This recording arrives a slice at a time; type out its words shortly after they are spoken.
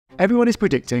everyone is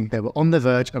predicting that we're on the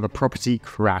verge of a property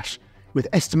crash, with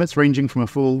estimates ranging from a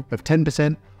fall of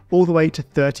 10% all the way to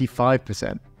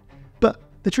 35%. But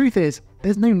the truth is,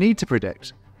 there's no need to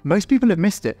predict. Most people have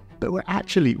missed it, but we're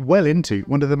actually well into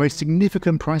one of the most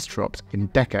significant price drops in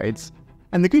decades.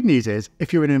 And the good news is,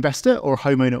 if you're an investor or a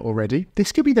homeowner already,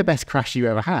 this could be the best crash you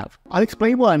ever have. I'll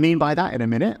explain what I mean by that in a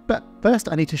minute, but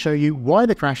first I need to show you why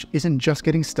the crash isn't just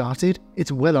getting started,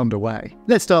 it's well underway.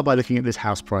 Let's start by looking at this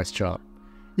house price chart.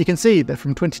 You can see that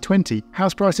from 2020,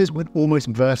 house prices went almost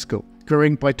vertical,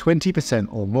 growing by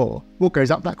 20% or more. What goes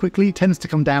up that quickly tends to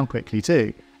come down quickly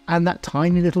too, and that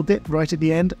tiny little dip right at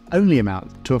the end only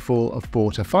amounts to a fall of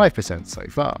 4 to 5% so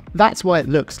far. That's why it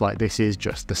looks like this is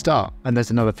just the start, and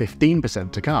there's another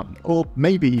 15% to come, or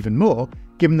maybe even more,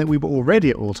 given that we were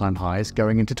already at all-time highs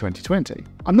going into 2020.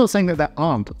 I'm not saying that there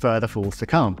aren't further falls to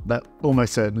come, there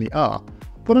almost certainly are.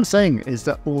 What I'm saying is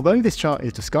that although this chart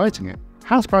is disguising it,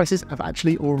 house prices have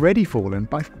actually already fallen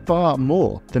by far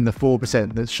more than the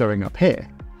 4% that's showing up here,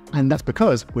 and that's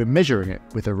because we're measuring it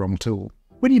with the wrong tool.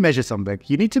 When you measure something,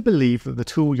 you need to believe that the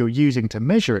tool you're using to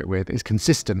measure it with is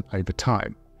consistent over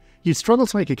time. You'd struggle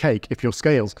to make a cake if your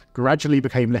scales gradually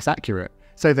became less accurate,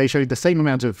 so they showed the same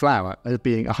amount of flour as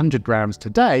being 100 grams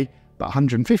today, but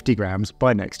 150 grams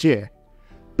by next year.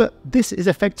 But this is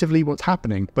effectively what's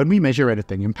happening when we measure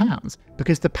anything in pounds,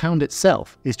 because the pound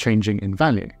itself is changing in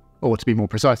value. Or to be more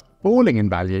precise, falling in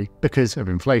value because of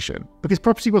inflation. Because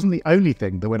property wasn't the only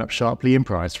thing that went up sharply in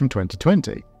price from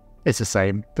 2020. It's the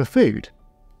same for food,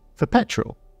 for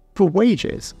petrol, for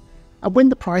wages. And when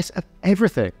the price of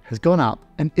everything has gone up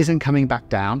and isn't coming back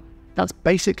down, that's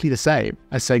basically the same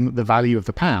as saying that the value of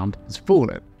the pound has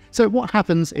fallen. So what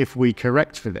happens if we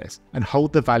correct for this and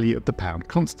hold the value of the pound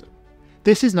constant?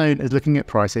 This is known as looking at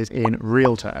prices in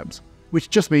real terms, which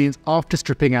just means after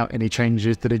stripping out any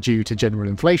changes that are due to general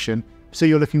inflation, so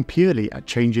you're looking purely at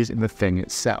changes in the thing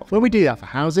itself. When we do that for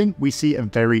housing, we see a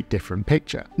very different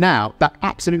picture. Now, that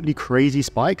absolutely crazy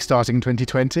spike starting in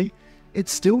 2020,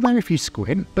 it's still there if you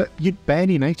squint, but you'd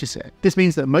barely notice it. This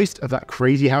means that most of that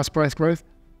crazy house price growth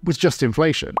was just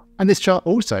inflation. And this chart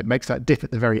also makes that dip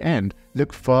at the very end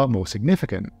look far more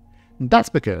significant. And that's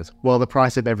because while the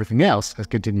price of everything else has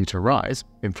continued to rise,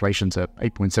 inflation's at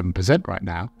 8.7% right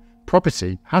now,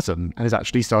 property hasn't and has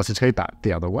actually started to go back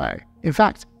the other way. In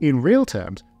fact, in real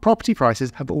terms, property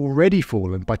prices have already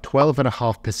fallen by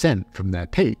 12.5% from their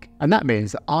peak. And that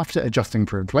means that after adjusting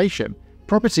for inflation,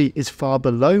 property is far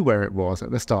below where it was at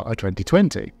the start of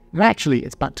 2020. And actually,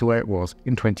 it's back to where it was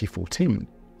in 2014.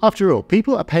 After all,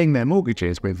 people are paying their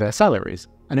mortgages with their salaries,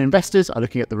 and investors are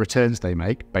looking at the returns they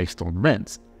make based on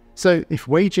rents. So if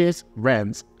wages,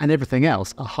 rents, and everything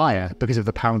else are higher because of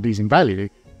the pound losing value,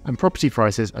 and property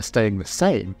prices are staying the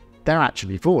same, they're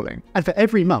actually falling. And for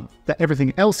every month that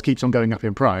everything else keeps on going up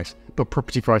in price, but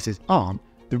property prices aren't,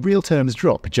 the real terms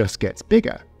drop just gets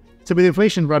bigger. So with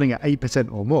inflation running at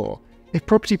 8% or more, if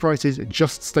property prices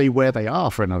just stay where they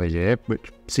are for another year,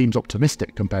 which seems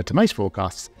optimistic compared to most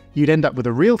forecasts, you'd end up with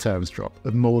a real terms drop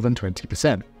of more than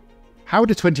 20%. How would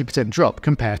a 20% drop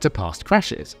compare to past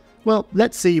crashes? Well,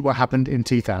 let's see what happened in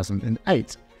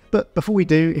 2008. But before we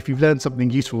do, if you've learned something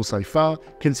useful so far,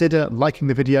 consider liking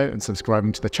the video and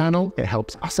subscribing to the channel. It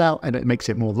helps us out and it makes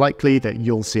it more likely that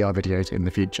you'll see our videos in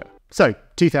the future. So,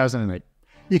 2008.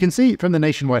 You can see from the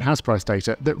nationwide house price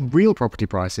data that real property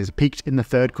prices peaked in the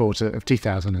third quarter of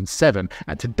 2007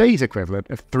 at today's equivalent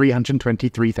of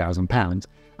 £323,000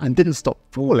 and didn't stop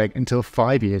falling until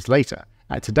 5 years later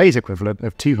at today's equivalent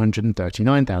of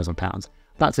 £239,000.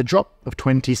 That's a drop of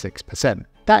 26%.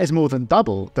 That is more than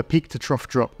double the peak-to-trough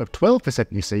drop of 12%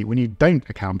 you see when you don't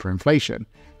account for inflation.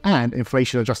 And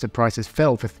inflation-adjusted prices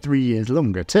fell for 3 years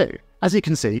longer too. As you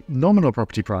can see, nominal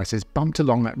property prices bumped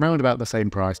along at round about the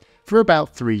same price for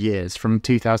about 3 years, from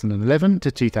 2011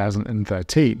 to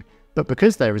 2013. But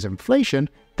because there is inflation,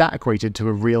 that equated to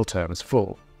a real terms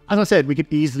fall. As I said, we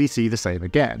could easily see the same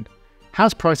again.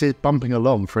 House prices bumping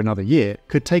along for another year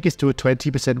could take us to a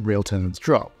 20% real terms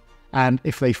drop. And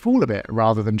if they fall a bit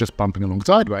rather than just bumping along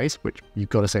sideways, which you've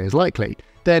got to say is likely,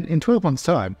 then in 12 months'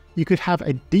 time, you could have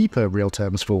a deeper real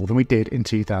terms fall than we did in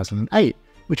 2008,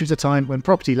 which was a time when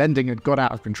property lending had got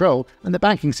out of control and the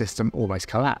banking system almost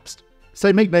collapsed.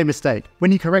 So make no mistake,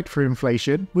 when you correct for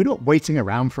inflation, we're not waiting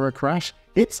around for a crash,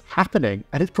 it's happening,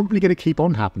 and it's probably going to keep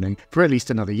on happening for at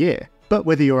least another year. But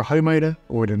whether you're a homeowner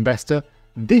or an investor,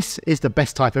 this is the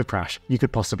best type of crash you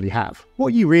could possibly have.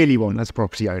 What you really want as a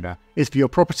property owner is for your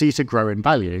property to grow in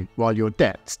value while your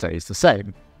debt stays the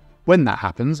same. When that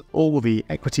happens, all the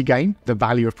equity gain, the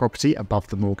value of property above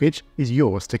the mortgage, is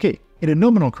yours to keep. In a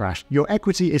nominal crash, your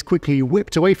equity is quickly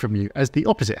whipped away from you as the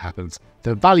opposite happens.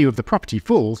 The value of the property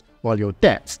falls while your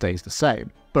debt stays the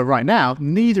same. But right now,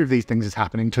 neither of these things is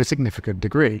happening to a significant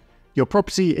degree. Your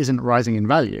property isn't rising in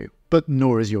value, but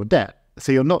nor is your debt,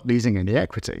 so you're not losing any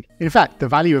equity. In fact, the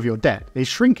value of your debt is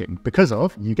shrinking because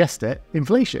of, you guessed it,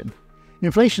 inflation.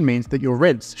 Inflation means that your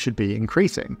rents should be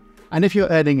increasing, and if you're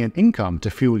earning an income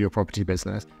to fuel your property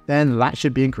business, then that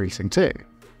should be increasing too.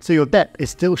 So your debt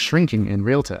is still shrinking in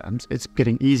real terms, it's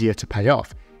getting easier to pay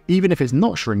off, even if it's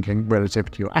not shrinking relative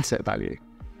to your asset value.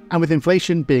 And with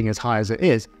inflation being as high as it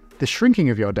is, the shrinking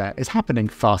of your debt is happening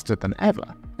faster than ever.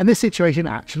 And this situation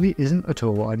actually isn't at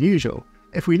all unusual.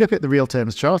 If we look at the real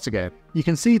terms chart again, you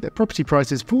can see that property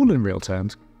prices fall in real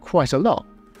terms quite a lot.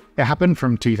 It happened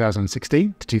from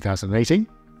 2016 to 2018,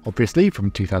 obviously from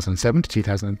 2007 to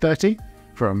 2030,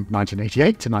 from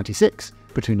 1988 to 96,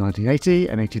 between 1980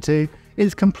 and 82,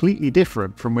 is completely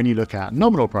different from when you look at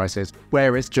nominal prices,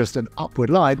 where it's just an upward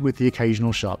line with the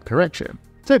occasional sharp correction.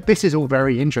 So this is all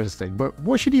very interesting, but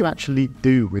what should you actually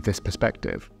do with this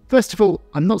perspective? First of all,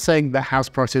 I'm not saying that house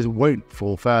prices won't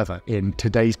fall further in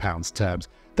today's pounds terms.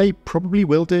 They probably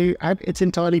will do, and it's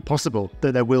entirely possible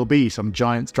that there will be some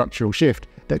giant structural shift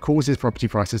that causes property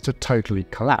prices to totally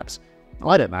collapse.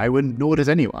 I don't know, and nor does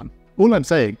anyone. All I'm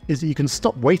saying is that you can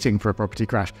stop waiting for a property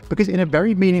crash, because in a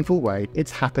very meaningful way,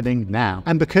 it's happening now.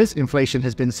 And because inflation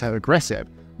has been so aggressive,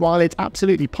 while it's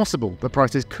absolutely possible that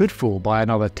prices could fall by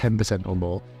another 10% or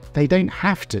more, they don't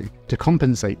have to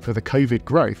compensate for the COVID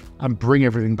growth and bring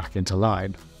everything back into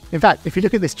line. In fact, if you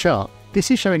look at this chart,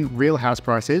 this is showing real house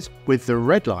prices, with the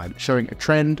red line showing a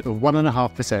trend of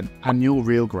 1.5% annual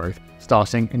real growth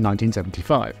starting in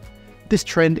 1975. This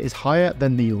trend is higher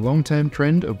than the long-term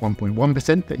trend of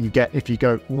 1.1% that you get if you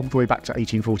go all the way back to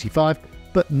 1845,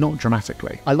 but not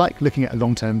dramatically. I like looking at a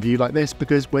long-term view like this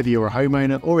because whether you're a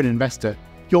homeowner or an investor,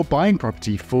 you're buying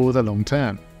property for the long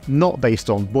term, not based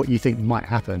on what you think might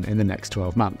happen in the next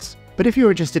 12 months. But if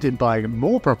you're interested in buying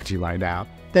more property right now,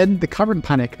 then the current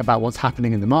panic about what's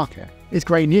happening in the market is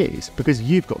great news because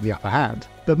you've got the upper hand.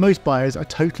 But most buyers are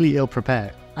totally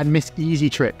ill-prepared and miss easy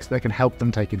tricks that can help them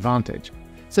take advantage.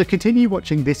 So continue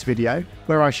watching this video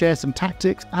where I share some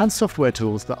tactics and software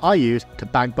tools that I use to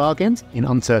bag bargains in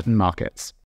uncertain markets.